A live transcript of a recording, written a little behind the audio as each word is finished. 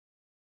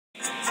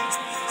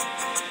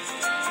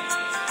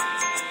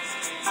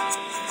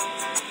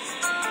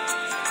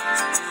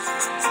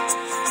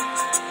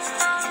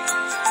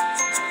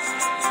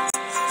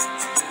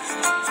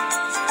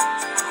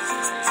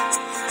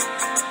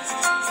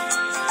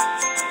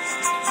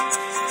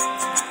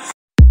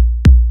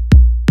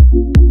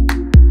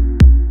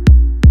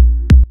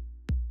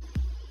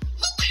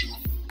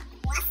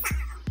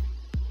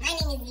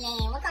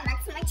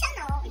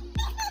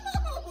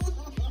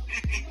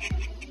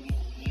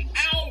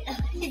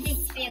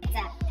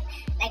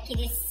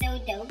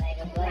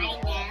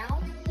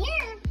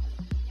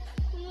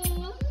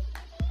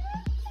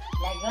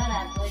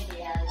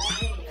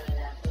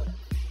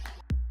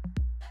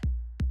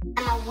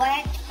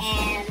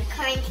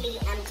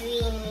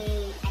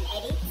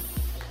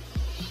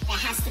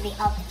to be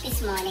up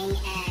this morning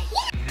and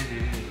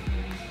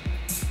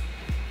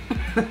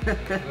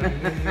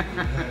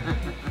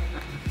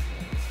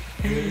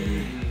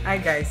Hi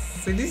guys,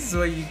 so this is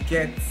what you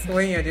get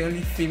when you're the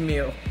only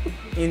female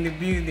in the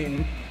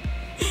building.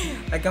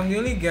 Like, I'm the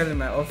only girl in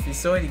my office,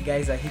 so all the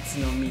guys are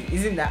hitting on me.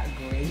 Isn't that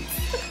great?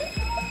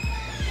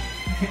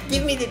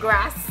 Give me the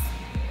grass.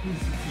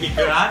 The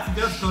grass?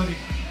 Just told it.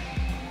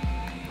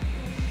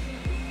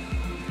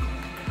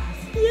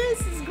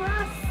 Yes, it's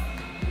grass.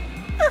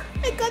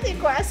 I got the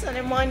grass on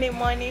a Monday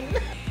morning.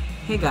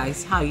 Hey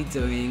guys, how you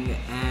doing?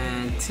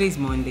 And today's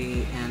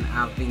Monday and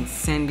I've been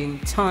sending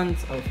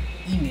tons of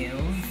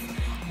emails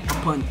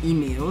upon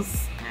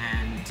emails,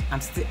 and I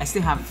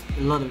still have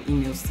a lot of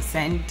emails to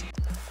send.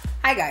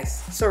 Hi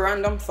guys, so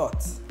random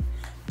thoughts.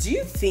 Do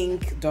you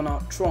think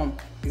Donald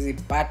Trump is a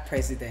bad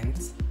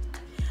president?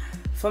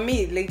 For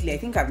me lately, I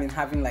think I've been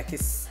having like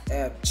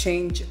a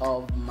change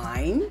of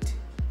mind,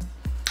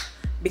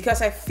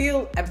 because I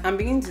feel I'm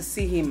beginning to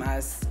see him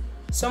as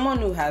someone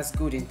who has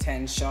good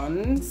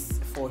intentions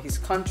for his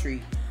country,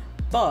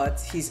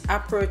 but his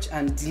approach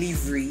and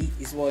delivery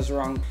is what's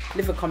wrong.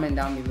 Leave a comment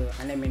down below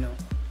and let me know.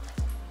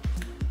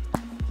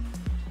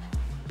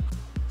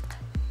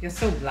 You're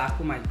so black,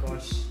 oh my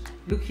gosh.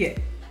 Look here.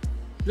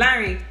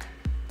 Larry.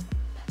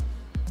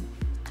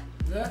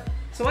 Yeah?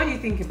 So what do you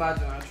think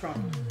about Donald Trump?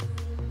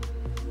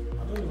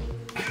 I don't know.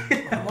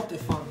 I'm not a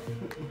fan.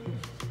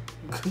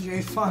 Because you're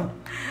a fan.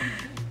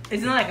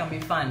 It's not like I'm a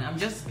fan. I'm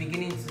just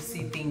beginning to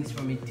see things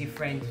from a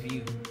different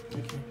view.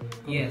 Okay.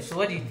 Yeah, so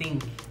what do you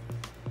think?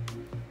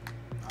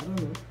 I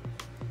don't know.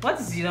 What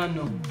is you don't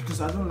know?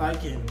 Because I don't like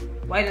him.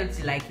 Why don't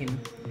you like him?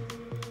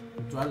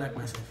 Do I like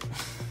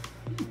myself?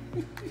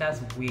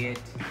 That's weird.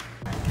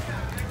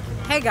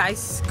 Hey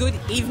guys, good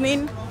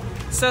evening.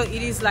 So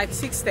it is like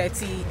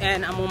 6:30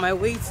 and I'm on my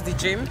way to the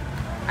gym.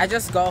 I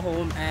just got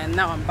home and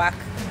now I'm back.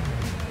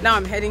 Now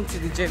I'm heading to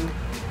the gym.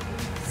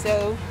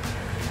 So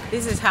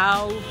this is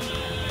how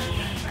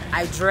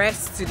I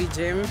dress to the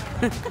gym.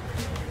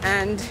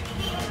 And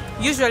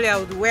usually I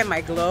would wear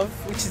my glove,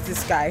 which is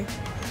this guy.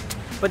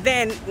 But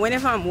then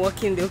whenever I'm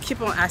walking, they'll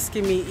keep on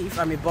asking me if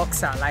I'm a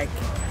boxer. Like,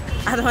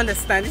 I don't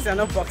understand, these are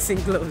not boxing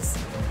gloves.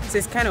 So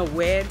it's kind of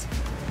weird.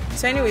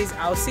 So anyways,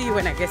 I'll see you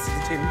when I get to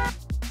the gym.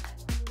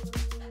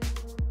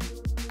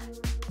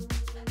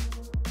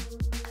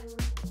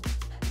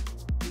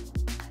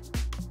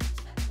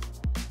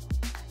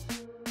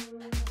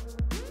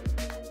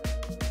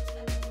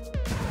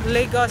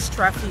 Lagos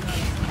traffic.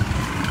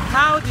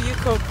 How do you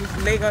cope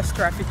with Lagos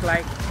traffic?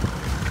 Like,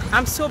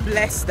 I'm so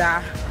blessed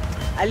that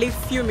I live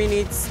a few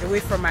minutes away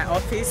from my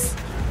office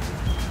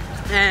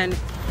and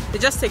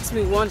it just takes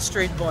me one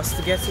straight bus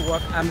to get to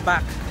work and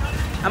back.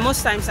 And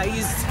most times I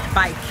use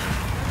bike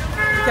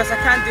because I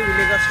can't deal with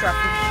Lagos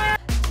traffic.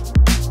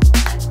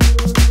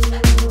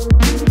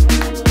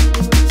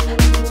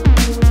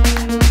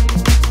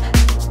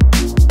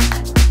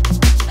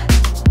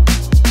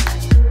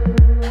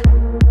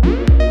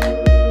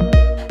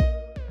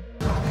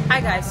 Hi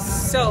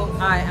guys, so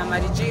I am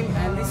at the gym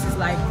and this is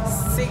like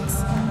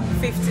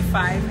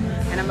 6:55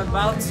 and I'm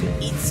about to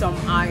eat some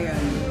iron.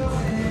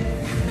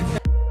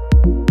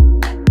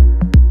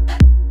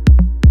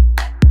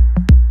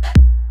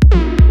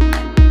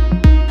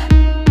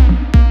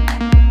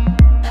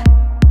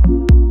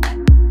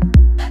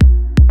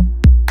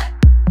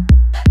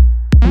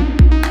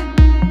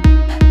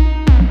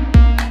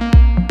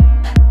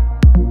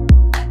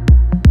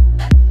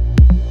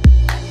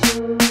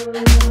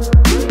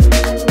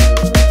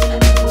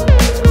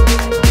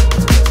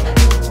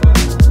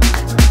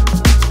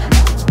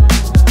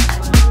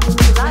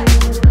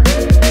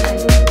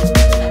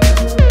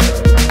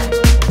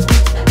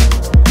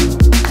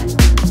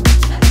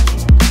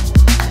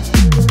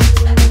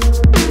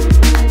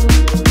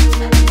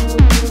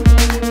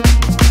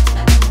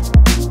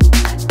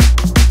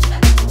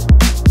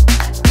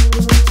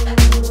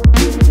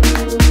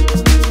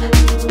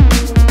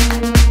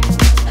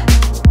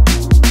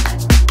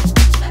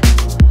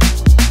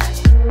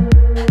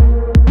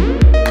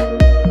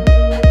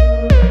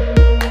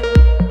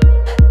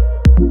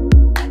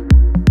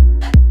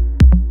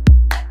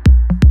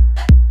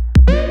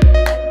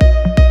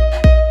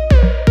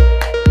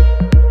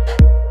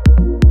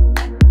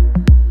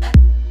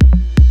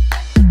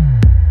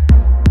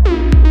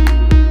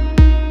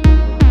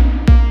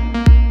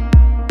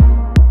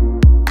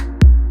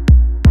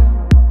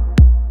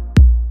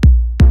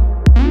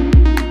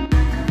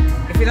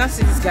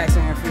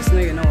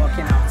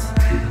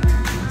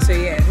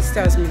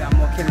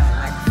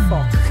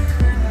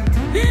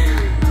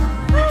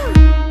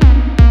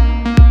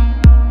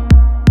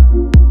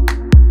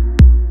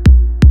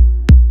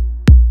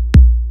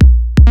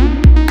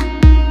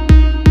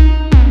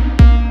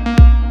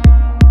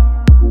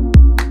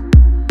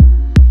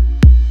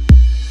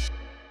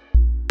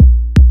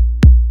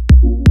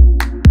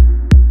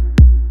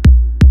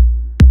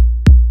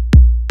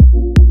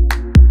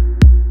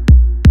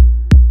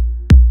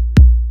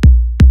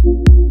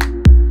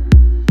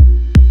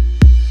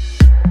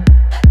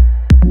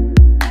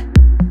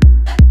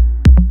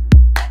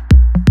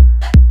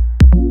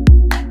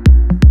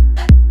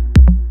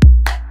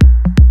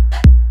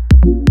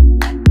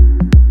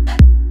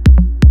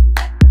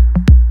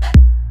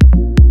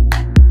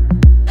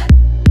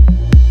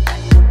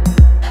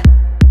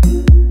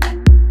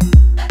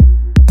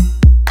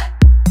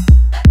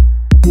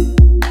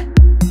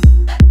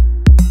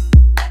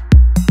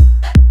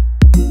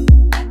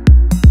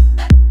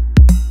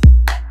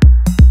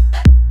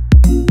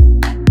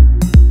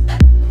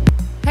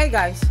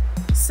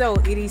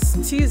 it is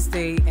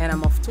Tuesday and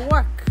I'm off to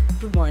work.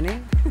 Good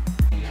morning.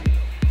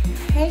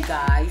 Hey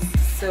guys,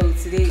 so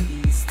today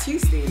is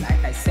Tuesday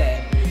like I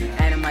said,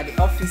 and I'm at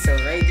the office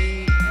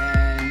already.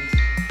 And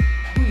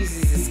who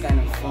uses this kind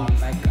of phone?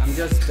 Like, I'm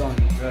just done.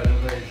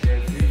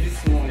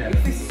 This one, your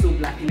face is so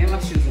black, it never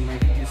shows on my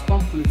videos.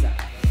 Come closer.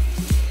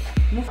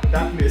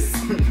 Darkness.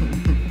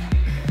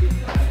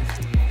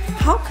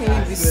 How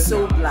can you be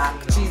so black?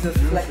 Jesus,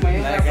 like my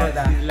younger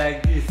brother.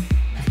 Like this.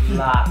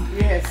 Black.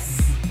 Yes.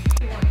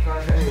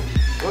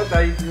 What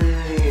are you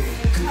doing?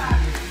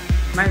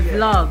 My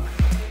vlog.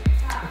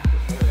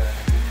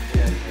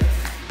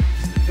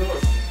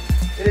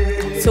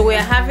 So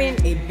we're having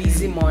a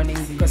busy morning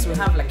because we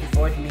have like a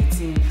board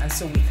meeting, and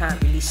so we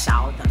can't really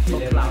shout and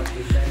talk loud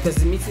because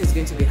the meeting is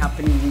going to be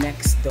happening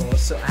next door.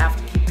 So I have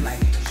to keep like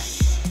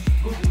shh.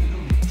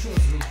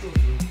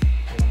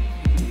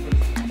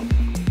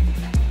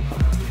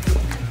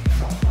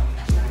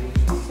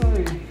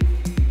 Sorry.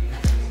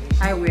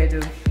 Hi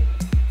weirdo.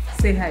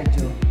 Say hi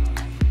Joe.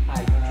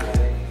 Hi, Joe.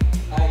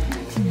 Hi,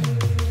 Joe.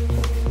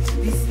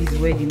 This is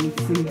where the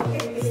meeting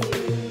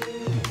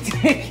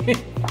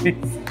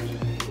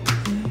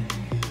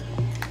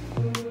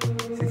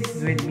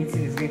where the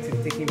meeting is going to be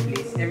taking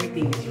place.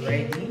 Everything is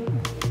ready.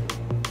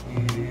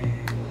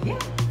 Yeah.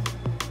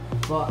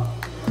 But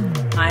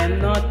I am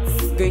not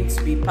going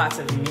to be part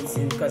of the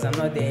meeting because I'm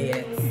not there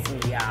yet.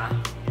 So yeah.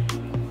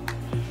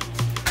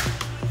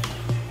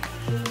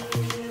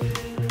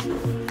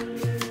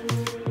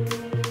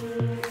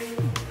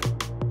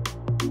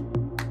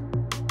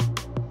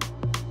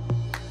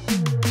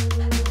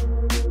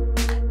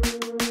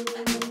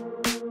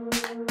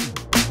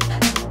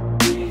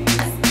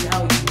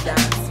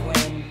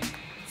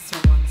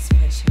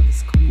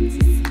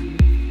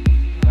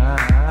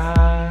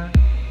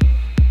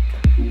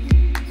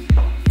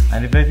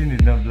 And the person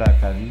is not black,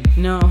 have you?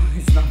 No,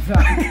 it's not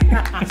black.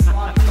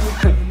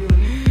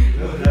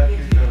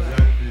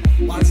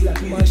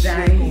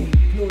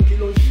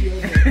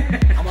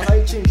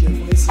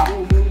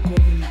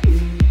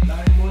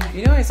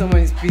 You know when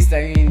someone is pissed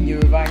at you in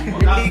Yoruba, you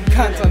really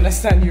can't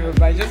understand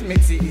Yoruba. It just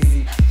makes it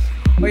easy.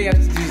 All you have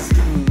to do is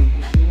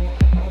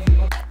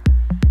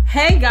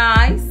Hey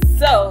guys,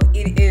 so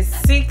it is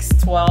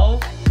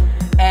 6:12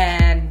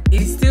 and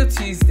it is still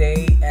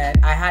Tuesday,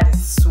 and I had a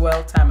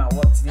swell time at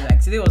work today.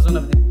 Like, today was one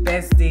of the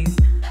best days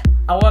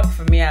at work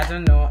for me. I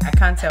don't know, I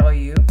can't tell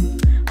you.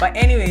 But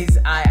anyways,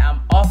 I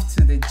am off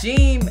to the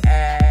gym,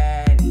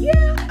 and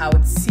yeah, I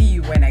would see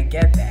you when I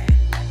get there.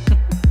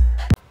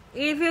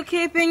 If you're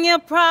keeping your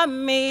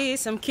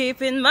promise, I'm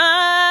keeping mine.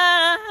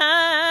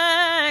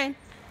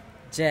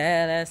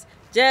 Jealous,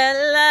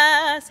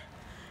 jealous.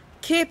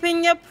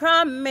 Keeping your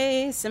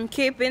promise, I'm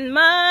keeping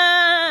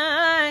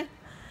mine.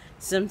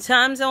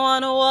 Sometimes I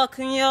wanna walk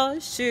in your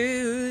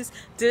shoes,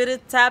 do the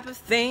type of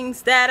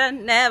things that I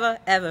never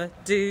ever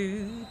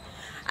do.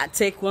 I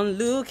take one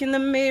look in the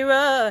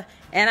mirror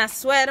and I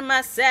swear to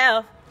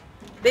myself,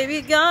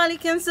 baby girl, you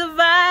can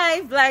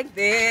survive like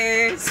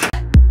this.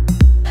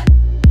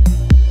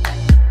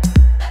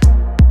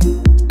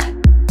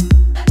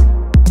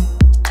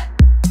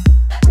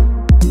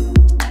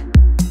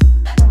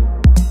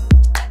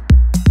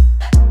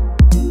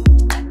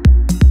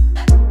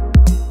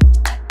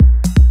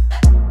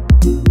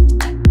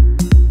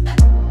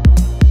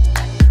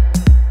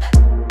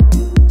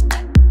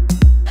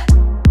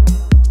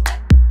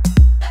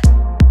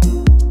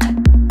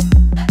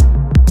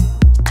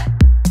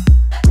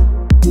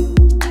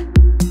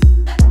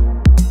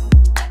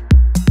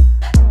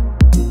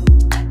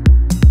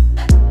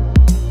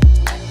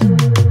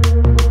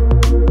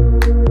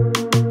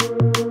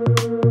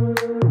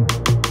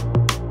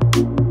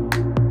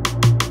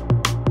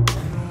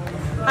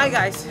 Hi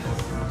guys,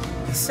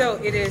 so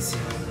it is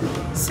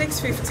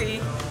 6:50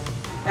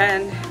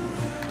 and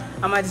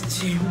I'm at the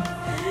gym.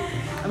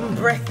 I'm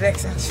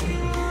breathless actually.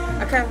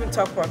 I can't even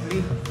talk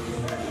properly.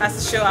 That's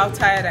to show how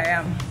tired I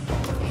am.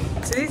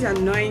 So this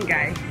annoying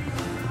guy,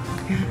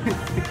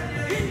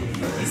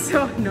 he's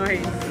so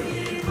annoying.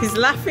 He's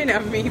laughing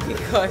at me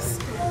because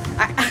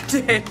I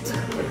added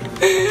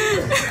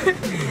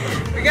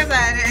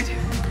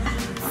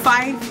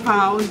 5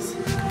 pounds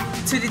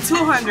to the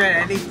 200.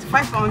 I think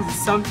 5 pounds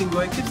is something,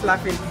 but he keeps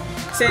laughing,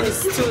 saying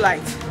it's too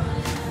light.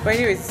 But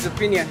anyways, it's his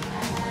opinion.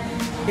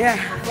 Yeah.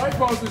 5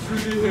 pounds is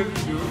really heavy,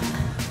 dude.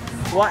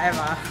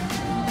 Whatever.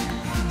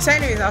 So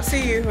anyways, I'll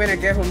see you when I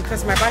get home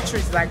because my battery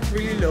is like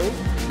really low.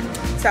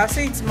 So I'll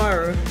see you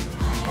tomorrow.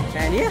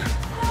 And yeah,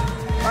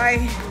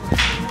 bye.